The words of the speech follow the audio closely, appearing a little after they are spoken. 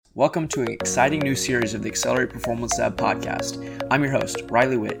Welcome to an exciting new series of the Accelerate Performance Lab podcast. I'm your host,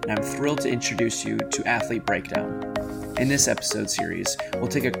 Riley Witt, and I'm thrilled to introduce you to Athlete Breakdown. In this episode series, we'll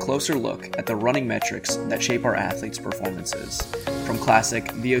take a closer look at the running metrics that shape our athletes' performances, from classic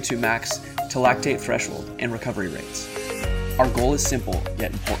VO2 max to lactate threshold and recovery rates. Our goal is simple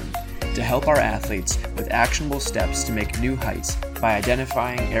yet important, to help our athletes with actionable steps to make new heights by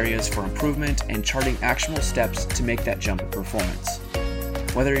identifying areas for improvement and charting actionable steps to make that jump in performance.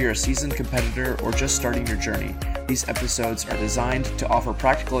 Whether you're a seasoned competitor or just starting your journey, these episodes are designed to offer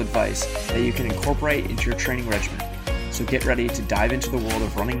practical advice that you can incorporate into your training regimen. So get ready to dive into the world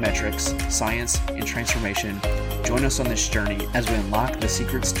of running metrics, science, and transformation. Join us on this journey as we unlock the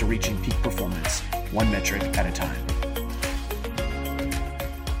secrets to reaching peak performance, one metric at a time.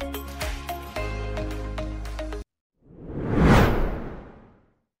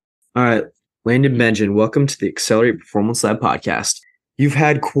 All right, Landon Bendgen, welcome to the Accelerate Performance Lab podcast. You've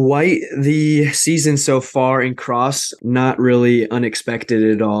had quite the season so far in cross, not really unexpected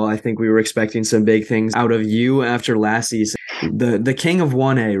at all. I think we were expecting some big things out of you after last season. The king of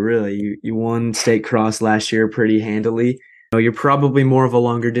 1A, really. You won state cross last year pretty handily. You're probably more of a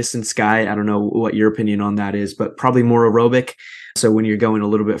longer distance guy. I don't know what your opinion on that is, but probably more aerobic. So when you're going a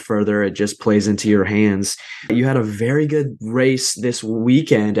little bit further, it just plays into your hands. You had a very good race this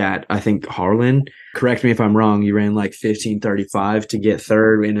weekend at, I think, Harlan. Correct me if I'm wrong. You ran like 15:35 to get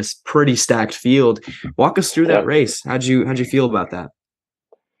third in a pretty stacked field. Walk us through that race. How'd you feel about that?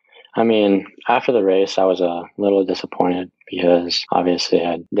 I mean, after the race, I was a little disappointed because obviously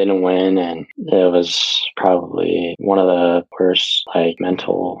I didn't win, and it was probably one of the worst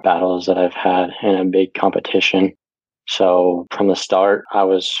mental battles that I've had in a big competition. So from the start, I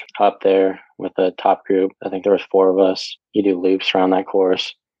was up there with the top group. I think there was 4 of us. You do loops around that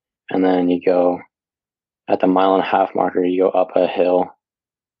course, and then you go at the 1.5 mile marker, you go up a hill.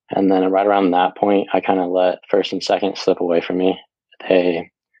 And then right around that point, I kind of let first and second slip away from me. They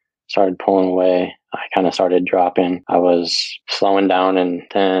started pulling away. I kind of started dropping. I was slowing down, and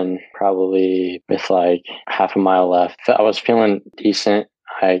then probably with like half a mile left, I was feeling decent.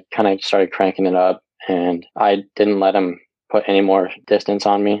 I kind of started cranking it up, and I didn't let him put any more distance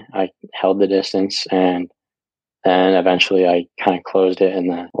on me. I held the distance, and then eventually I kind of closed it in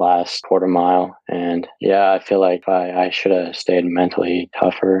the last quarter mile. And yeah, I feel like I should have stayed mentally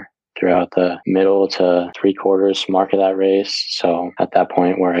tougher throughout the middle to 3/4 mark of that race. So at that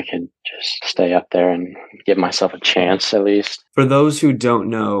point where I could just stay up there and give myself a chance at least. For those who don't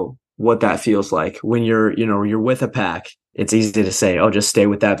know what that feels like, when you're with a pack, it's easy to say, oh, just stay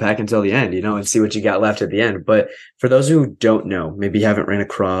with that pack until the end, and see what you got left at the end. But for those who don't know, maybe you haven't ran a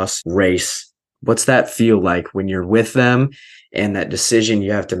cross race, what's that feel like when you're with them and that decision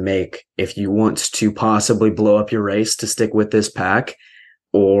you have to make if you want to possibly blow up your race to stick with this pack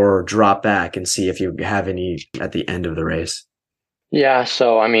or drop back and see if you have any at the end of the race? Yeah,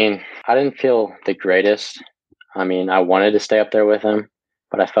 so I mean, I didn't feel the greatest. I mean, I wanted to stay up there with him,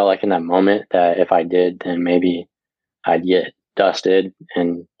 but I felt like in that moment that if I did, then maybe I'd get dusted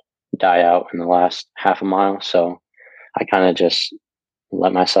and die out in the last half a mile. So I kind of just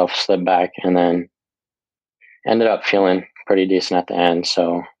let myself slip back, and then ended up feeling pretty decent at the end.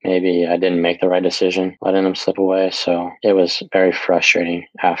 So maybe I didn't make the right decision letting him slip away. So it was very frustrating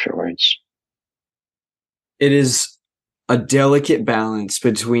afterwards. It is a delicate balance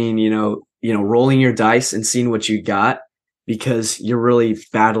between, rolling your dice and seeing what you got, because you're really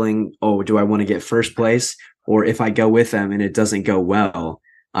battling, oh, do I want to get first place? Or if I go with them and it doesn't go well,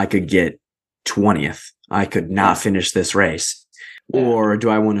 I could get 20th. I could not finish this race. Yeah. Or do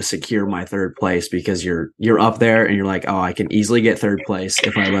I want to secure my third place because you're up there and you're like, oh, I can easily get third place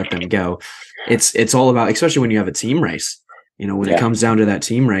if I let them go. It's all about, especially when you have a team race. When it comes down to that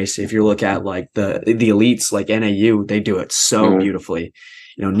team race, if you look at like the elites like NAU, they do it so beautifully.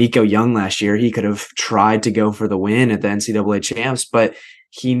 Nico Young last year, he could have tried to go for the win at the NCAA champs, but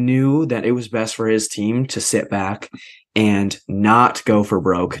he knew that it was best for his team to sit back and not go for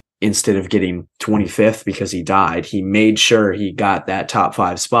broke. Instead of getting 25th because he died, he made sure he got that top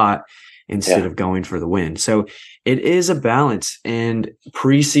 5 spot instead of going for the win. So it is a balance, and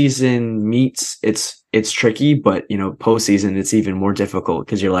preseason meets, it's tricky, but postseason it's even more difficult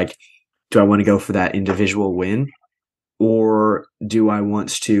because you're like, do I want to go for that individual win, or do I want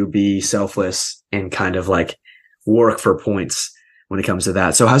to be selfless and kind of like work for points when it comes to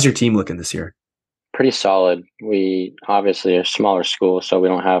that? So how's your team looking this year? Pretty solid. We obviously are a smaller school, so we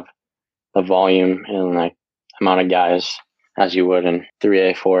don't have the volume and amount of guys as you would in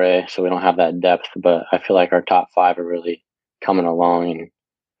 3A, 4A. So we don't have that depth, but I feel like our top 5 are really coming along and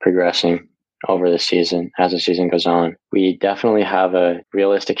progressing over the season as the season goes on. We definitely have a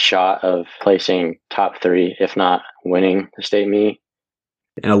realistic shot of placing top 3, if not winning the state meet.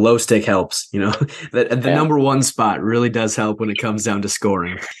 And a low stick helps, the Yeah. number one spot really does help when it comes down to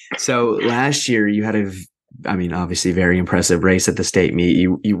scoring. So last year you had obviously very impressive race at the state meet.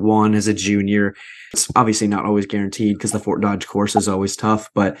 You won as a junior. It's obviously not always guaranteed because the Fort Dodge course is always tough,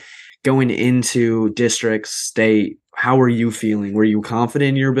 but going into districts, state, how were you feeling? Were you confident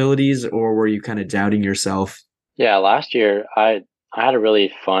in your abilities or were you kind of doubting yourself? Yeah, last year I had a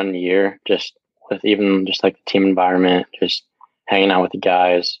really fun year just with even just like the team environment, just hanging out with the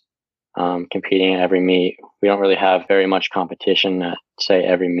guys, competing at every meet. We don't really have very much competition at say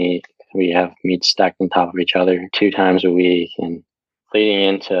every meet. We have meets stacked on top of each other 2 times a week, and leading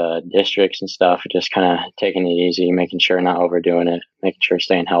into districts and stuff, just kind of taking it easy, making sure not overdoing it, making sure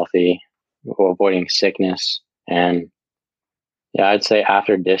staying healthy, avoiding sickness. And yeah, I'd say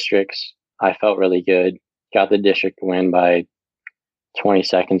after districts, I felt really good. Got the district win by 20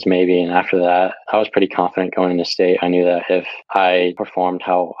 seconds maybe. And after that, I was pretty confident going into state. I knew that if I performed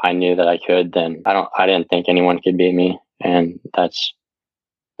how I knew that I could, then I didn't think anyone could beat me. And that's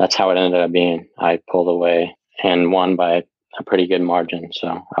how it ended up being. I pulled away and won by a pretty good margin.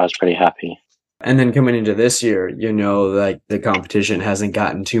 So I was pretty happy. And then coming into this year, like the competition hasn't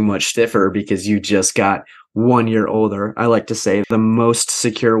gotten too much stiffer because you just got 1 year older. I like to say the most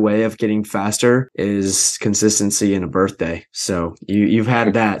secure way of getting faster is consistency and a birthday. So you've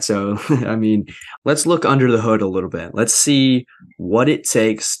had that. So, let's look under the hood a little bit. Let's see what it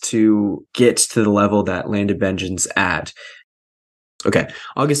takes to get to the level that Landon Bendgen's at. Okay,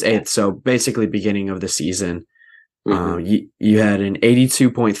 August 8th. So basically beginning of the season. Mm-hmm. You had an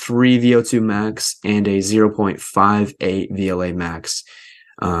 82.3 VO2 max and a 0.58 VLA max,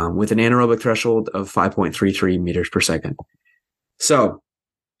 with an anaerobic threshold of 5.33 meters per second. So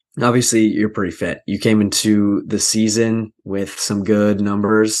obviously you're pretty fit. You came into the season with some good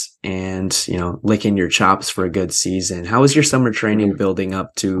numbers and, licking your chops for a good season. How was your summer training building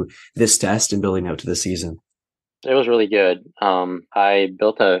up to this test and building up to the season? It was really good. I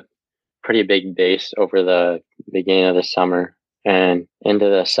built a pretty big base over the beginning of the summer, and into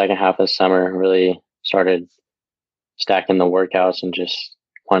the second half of the summer really started stacking the workouts and just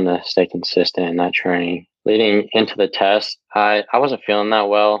wanted to stay consistent in that training. Leading into the test, I wasn't feeling that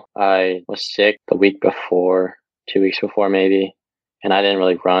well. I was sick the week before, 2 weeks before maybe, and I didn't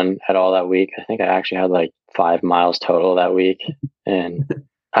really run at all that week. I think I actually had like 5 miles total that week, and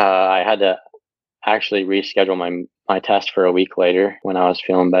I had to actually reschedule my test for a week later when I was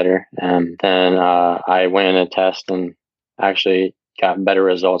feeling better. And then I went in a test and actually got better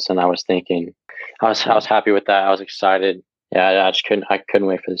results than I was thinking. I was happy with that. I was excited. Yeah, I couldn't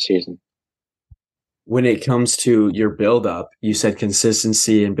wait for the season. When it comes to your build up, you said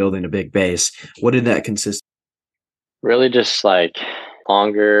consistency and building a big base. What did that consist? Really just like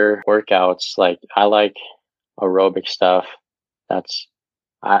longer workouts. Like I like aerobic stuff.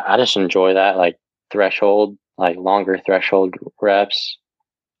 I just enjoy that, like threshold, like longer threshold reps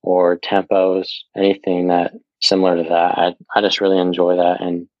or tempos, anything that similar to that. I just really enjoy that.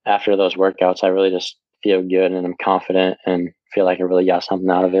 And after those workouts, I really just feel good and I'm confident and feel like I really got something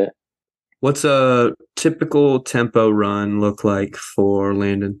out of it. What's a typical tempo run look like for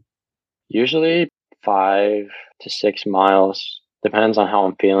Landon? Usually 5 to 6 miles, depends on how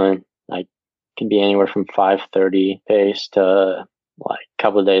I'm feeling. Like can be anywhere from 5:30 pace to like a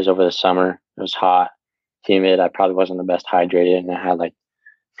couple of days over the summer. It was hot, humid. I probably wasn't the best hydrated, and I had like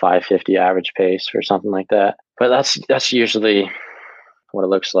 5:50 average pace or something like that. But that's usually what it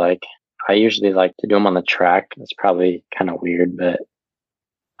looks like. I usually like to do them on the track. It's probably kind of weird, but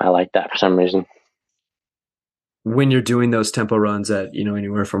I like that for some reason. When you're doing those tempo runs at,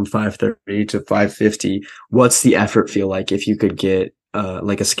 anywhere from 5:30 to 5:50, what's the effort feel like if you could get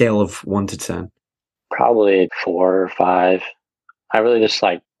like a scale of 1 to 10? Probably 4 or 5. I really just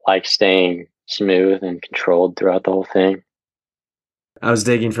like staying smooth and controlled throughout the whole thing. I was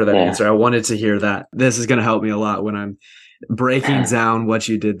digging for that Yeah. answer. I wanted to hear that. This is going to help me a lot when I'm breaking down what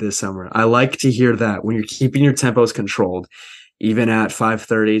you did this summer. I like to hear that when you're keeping your tempos controlled, even at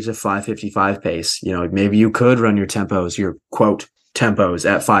 5:30 to 5:55 pace. Maybe you could run your tempos, your quote tempos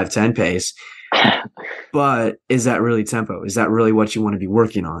at 5:10 pace. But is that really tempo? Is that really what you want to be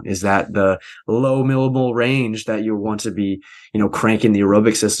working on? Is that the low millimole range that you want to be, cranking the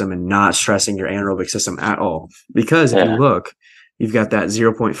aerobic system and not stressing your anaerobic system at all? Because if you look, you've got that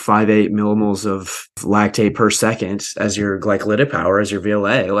 0.58 millimoles of lactate per second as your glycolytic power, as your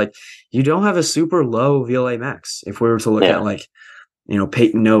VLA. Like you don't have a super low VLA max. If we were to look at like,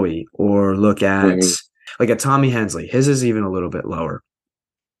 Peyton Noe or look at like a Tommy Hensley, his is even a little bit lower.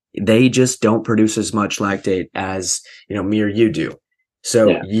 they just don't produce as much lactate as, me or you do. So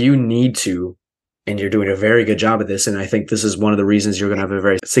Yeah. you need to, and you're doing a very good job of this. And I think this is one of the reasons you're going to have a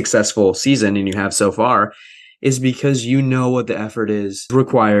very successful season, and you have so far, is because you know what the effort is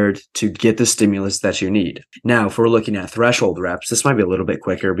required to get the stimulus that you need. Now, if we're looking at threshold reps, this might be a little bit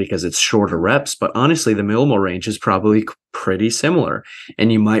quicker because it's shorter reps, but honestly, the millimole range is probably pretty similar.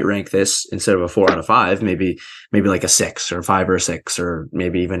 And you might rank this, instead of a 4 out of 5, maybe like a 6 or 5 or 6, or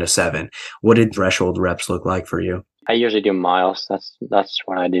maybe even a 7. What did threshold reps look like for you? I usually do miles. That's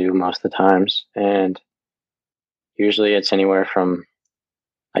what I do most of the times. And usually it's anywhere from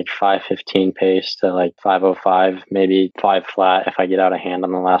like 5:15 pace to like 5:05, maybe 5 flat if I get out of hand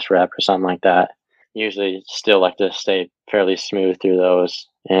on the last rep or something like that. Usually still like to stay fairly smooth through those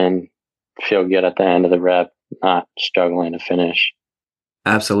and feel good at the end of the rep, not struggling to finish.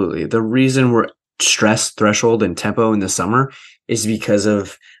 Absolutely. The reason we're stress threshold and tempo in the summer is because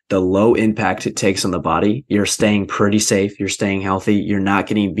of the low impact it takes on the body. You're staying pretty safe. You're staying healthy. You're not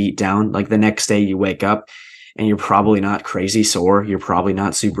getting beat down. Like the next day you wake up and you're probably not crazy sore. You're probably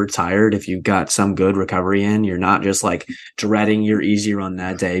not super tired. If you've got some good recovery in, you're not just like dreading your easy run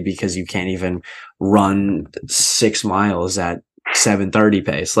that day because you can't even run 6 miles at 7:30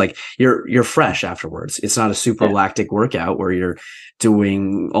 pace. Like you're fresh afterwards. It's not a super lactic workout where you're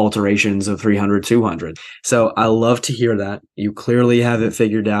doing alterations of 300, 200. So I love to hear that. You clearly have it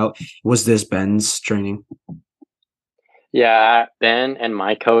figured out. Was this Ben's training? Yeah, Ben and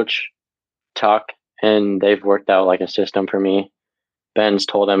my coach talk, and they've worked out like a system for me. Ben's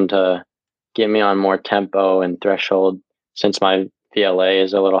told him to get me on more tempo and threshold since my VLA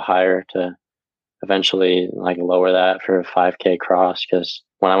is a little higher, to eventually like lower that for a 5K cross. Because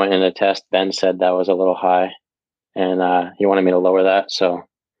when I went in the test, Ben said that was a little high, and he wanted me to lower that. So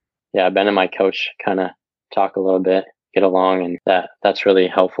yeah, Ben and my coach kind of talk a little bit, get along, and that's really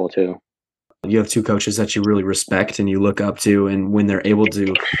helpful too. You have 2 coaches that you really respect and you look up to, and when they're able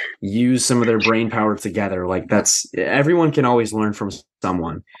to use some of their brain power together, like everyone can always learn from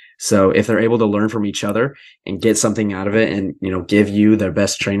someone. So if they're able to learn from each other and get something out of it, and give you their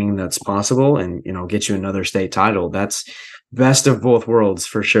best training that's possible, and get you another state title, that's best of both worlds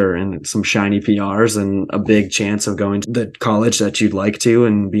for sure. And some shiny PRs and a big chance of going to the college that you'd like to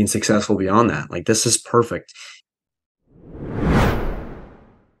and being successful beyond that. Like, this is perfect.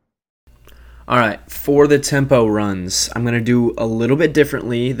 All right, for the tempo runs, I'm going to do a little bit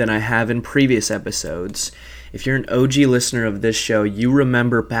differently than I have in previous episodes. If you're an OG listener of this show, you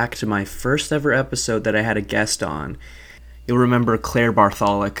remember back to my first ever episode that I had a guest on. You'll remember Claire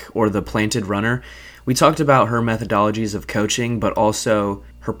Bartholic, or the Planted Runner. We talked about her methodologies of coaching, but also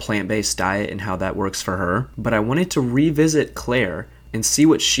her plant-based diet and how that works for her. But I wanted to revisit Claire and see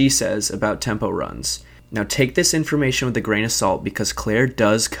what she says about tempo runs. Now, take this information with a grain of salt, because Claire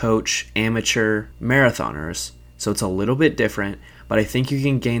does coach amateur marathoners, so it's a little bit different, but I think you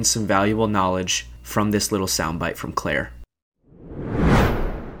can gain some valuable knowledge from this little soundbite from Claire.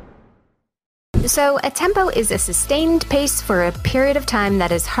 So a tempo is a sustained pace for a period of time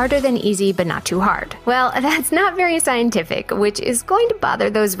that is harder than easy but not too hard. Well, that's not very scientific, which is going to bother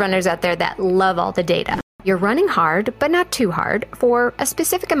those runners out there that love all the data. You're running hard, but not too hard, for a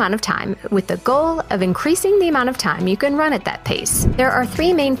specific amount of time, with the goal of increasing the amount of time you can run at that pace. There are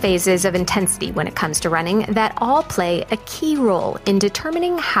 3 main phases of intensity when it comes to running that all play a key role in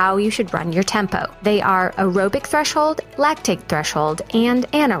determining how you should run your tempo. They are aerobic threshold, lactate threshold,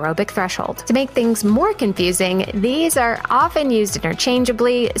 and anaerobic threshold. To make things more confusing, these are often used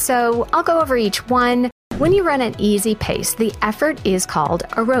interchangeably, so I'll go over each one. When you run an easy pace, the effort is called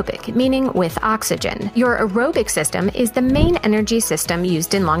aerobic, meaning with oxygen. Your aerobic system is the main energy system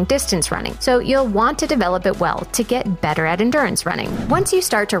used in long distance running, so you'll want to develop it well to get better at endurance running. Once you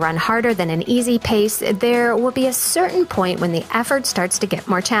start to run harder than an easy pace, there will be a certain point when the effort starts to get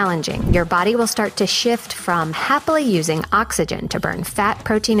more challenging. Your body will start to shift from happily using oxygen to burn fat,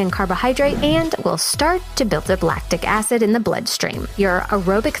 protein, and carbohydrate, and will start to build up lactic acid in the bloodstream. Your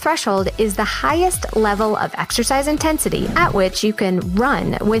aerobic threshold is the highest level of exercise intensity at which you can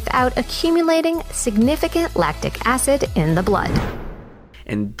run without accumulating significant lactic acid in the blood.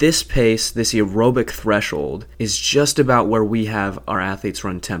 And this pace, this aerobic threshold, is just about where we have our athletes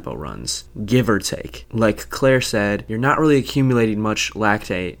run tempo runs, give or take. Like Claire said, you're not really accumulating much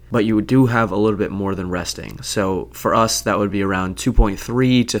lactate, but you do have a little bit more than resting. So for us, that would be around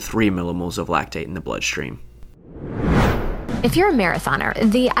 2.3 to 3 millimoles of lactate in the bloodstream. If you're a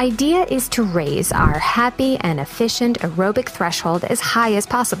marathoner, the idea is to raise our happy and efficient aerobic threshold as high as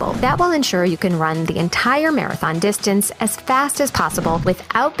possible. That will ensure you can run the entire marathon distance as fast as possible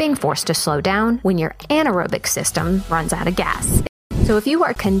without being forced to slow down when your anaerobic system runs out of gas. So if you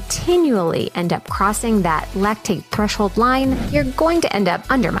are continually end up crossing that lactate threshold line, you're going to end up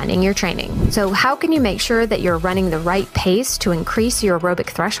undermining your training. So how can you make sure that you're running the right pace to increase your aerobic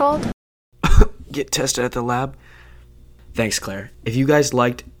threshold? Get tested at the lab. Thanks, Claire. If you guys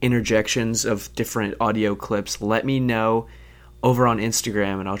liked interjections of different audio clips, let me know over on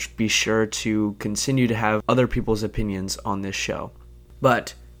Instagram, and I'll be sure to continue to have other people's opinions on this show.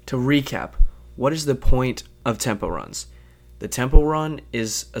 But to recap, what is the point of tempo runs? The tempo run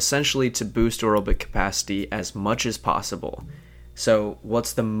is essentially to boost aerobic capacity as much as possible. So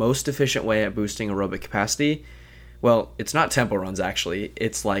what's the most efficient way at boosting aerobic capacity? Well, it's not tempo runs actually.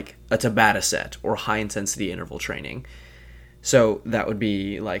 It's like a Tabata set or high intensity interval training. So that would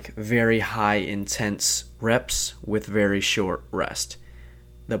be like very high intense reps with very short rest.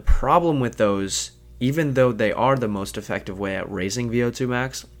 The problem with those, even though they are the most effective way at raising VO2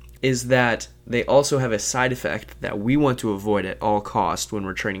 max, is that they also have a side effect that we want to avoid at all costs when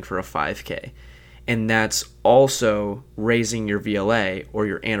we're training for a 5K. And that's also raising your VLA or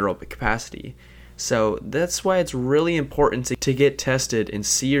your anaerobic capacity. So that's why it's really important to get tested and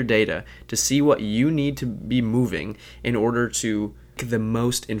see your data to see what you need to be moving in order to make the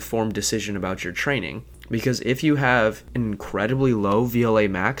most informed decision about your training. Because if you have an incredibly low VLA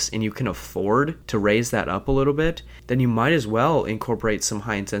max and you can afford to raise that up a little bit, then you might as well incorporate some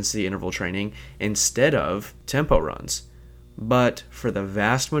high intensity interval training instead of tempo runs. But for the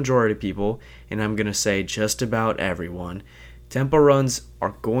vast majority of people, and I'm going to say just about everyone, tempo runs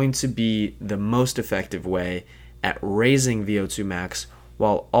are going to be the most effective way at raising VO2 max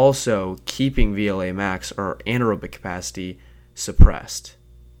while also keeping VLA max or anaerobic capacity suppressed.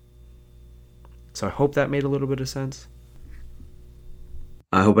 So I hope that made a little bit of sense.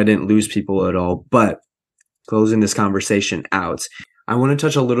 I hope I didn't lose people at all, but closing this conversation out, I want to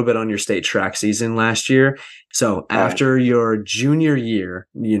touch a little bit on your state track season last year. So after your junior year,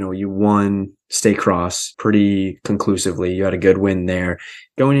 you won state cross pretty conclusively. You had a good win there.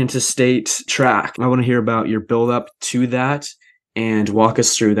 Going into state track, I want to hear about your build up to that and walk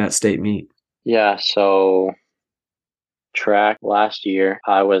us through that state meet. Yeah, so track last year,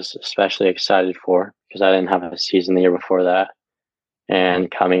 I was especially excited for because I didn't have a season the year before that.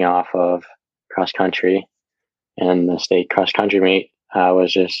 And coming off of cross country and the state cross country meet, I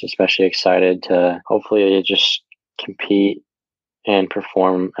was just especially excited to hopefully just compete and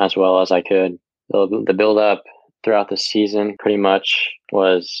perform as well as I could. The build up throughout the season pretty much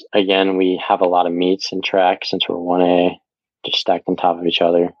was, again, we have a lot of meets and track since we're 1A, just stacked on top of each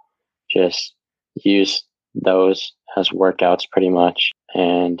other. Just use those as workouts pretty much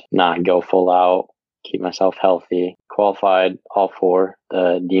and not go full out, keep myself healthy. Qualified all four,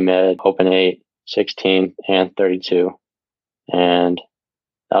 the DMed, Open 8, 16, and 32. And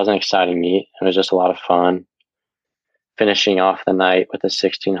that was an exciting meet. It was just a lot of fun. Finishing off the night with the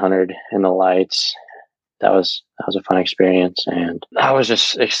 1600 in the lights, that was a fun experience. And I was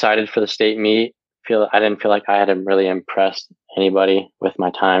just excited for the state meet. I didn't feel like I had really impressed anybody with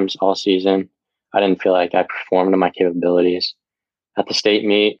my times all season. I didn't feel like I performed to my capabilities. At the state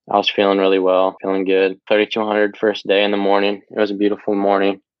meet, I was feeling really well, feeling good. 3200 first day in the morning. It was a beautiful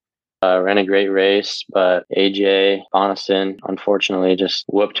morning. Ran a great race, but AJ Bonison, unfortunately, just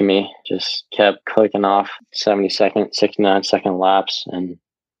whooped me. Just kept clicking off 70-second, 69-second laps and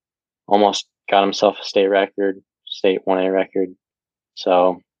almost got himself a state record, state 1A record.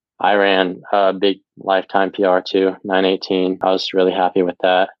 So I ran a big lifetime PR too, 9:18. I was really happy with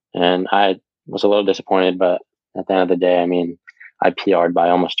that. And I was a little disappointed, but at the end of the day, I mean, I PR'd by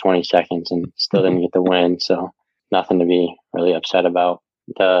almost 20 seconds and still didn't get the win. So nothing to be really upset about.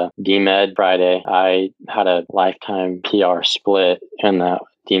 The DMed Friday, I had a lifetime PR split in the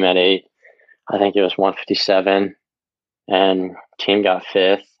DMed 8. I think it was 157 and team got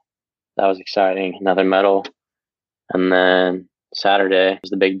 5th. That was exciting. Another medal. And then Saturday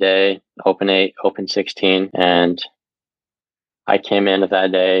was the big day, Open 8, Open 16. And I came into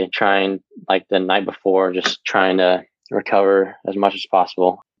that day trying, like the night before, just trying to recover as much as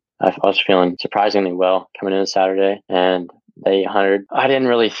possible. I was feeling surprisingly well coming into Saturday. And the 800, I didn't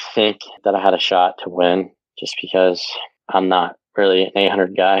really think that I had a shot to win just because I'm not really an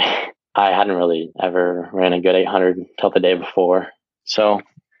 800 guy. I hadn't really ever ran a good 800 until the day before. So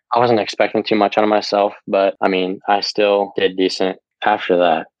I wasn't expecting too much out of myself, but I mean, I still did decent after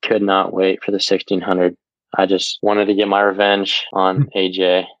that. Could not wait for the 1600. I just wanted to get my revenge on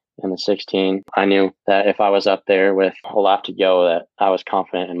AJ in the 16. I knew that if I was up there with a lap to go, that I was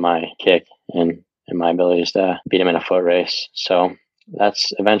confident in my kick and in my abilities to beat him in a foot race. So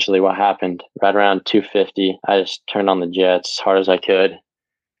that's eventually what happened. Right around 250, I just turned on the jets as hard as I could,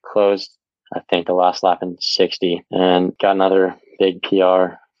 closed, I think, the last lap in 60, and got another big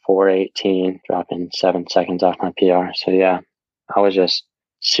PR, 4:18, dropping 7 seconds off my PR. So yeah, I was just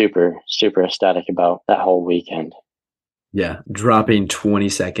super, super ecstatic about that whole weekend. Yeah, dropping 20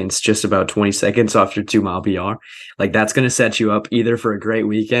 seconds, just about 20 seconds off your 2-mile PR. Like, that's going to set you up either for a great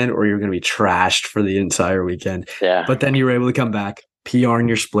weekend or you're going to be trashed for the entire weekend. Yeah. But then you were able to come back, PR in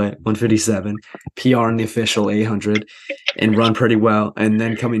your split, 157, PR in the official 800, and run pretty well. And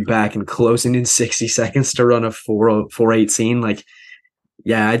then coming back and closing in 60 seconds to run a 4:18. Like,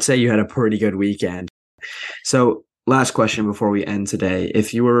 yeah, I'd say you had a pretty good weekend. So last question before we end today.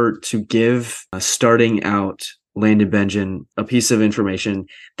 If you were to give starting out Landon Bendgen a piece of information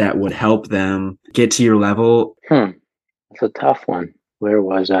that would help them get to your level? It's a tough one. Where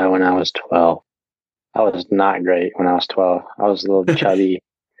was I when I was 12? I was not great when I was 12. I was a little chubby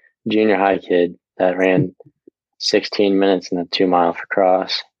junior high kid that ran 16 minutes in the 2-mile for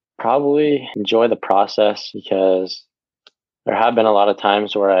cross. Probably enjoy the process, because there have been a lot of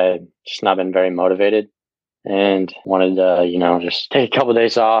times where I've just not been very motivated and wanted to, just take a couple of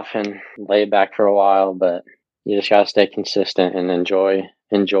days off and lay back for a while. But you just got to stay consistent and enjoy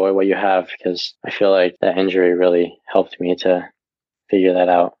what you have, because I feel like that injury really helped me to figure that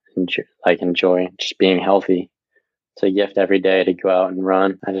out. Enjoy just being healthy. It's a gift every day to go out and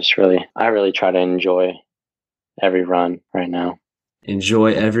run. I really try to enjoy every run right now.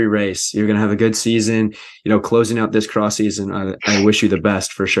 Enjoy every race. You're going to have a good season. Closing out this cross season, I wish you the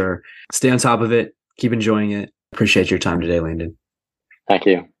best for sure. Stay on top of it. Keep enjoying it. Appreciate your time today, Landon. Thank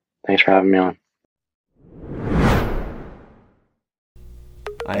you. Thanks for having me on.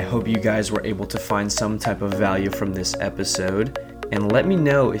 I hope you guys were able to find some type of value from this episode. And let me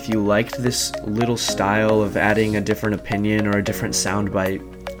know if you liked this little style of adding a different opinion or a different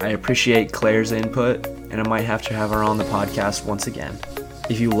soundbite. I appreciate Claire's input, and I might have to have her on the podcast once again.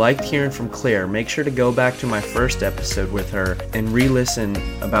 If you liked hearing from Claire, make sure to go back to my first episode with her and re-listen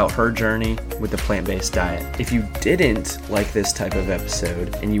about her journey with the plant-based diet. If you didn't like this type of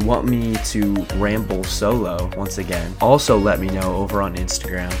episode and you want me to ramble solo once again, also let me know over on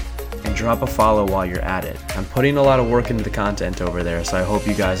Instagram and drop a follow while you're at it. I'm putting a lot of work into the content over there, so I hope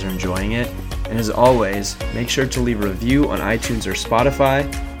you guys are enjoying it. And as always, make sure to leave a review on iTunes or Spotify,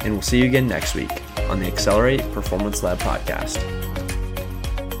 and we'll see you again next week on the Accelerate Performance Lab podcast.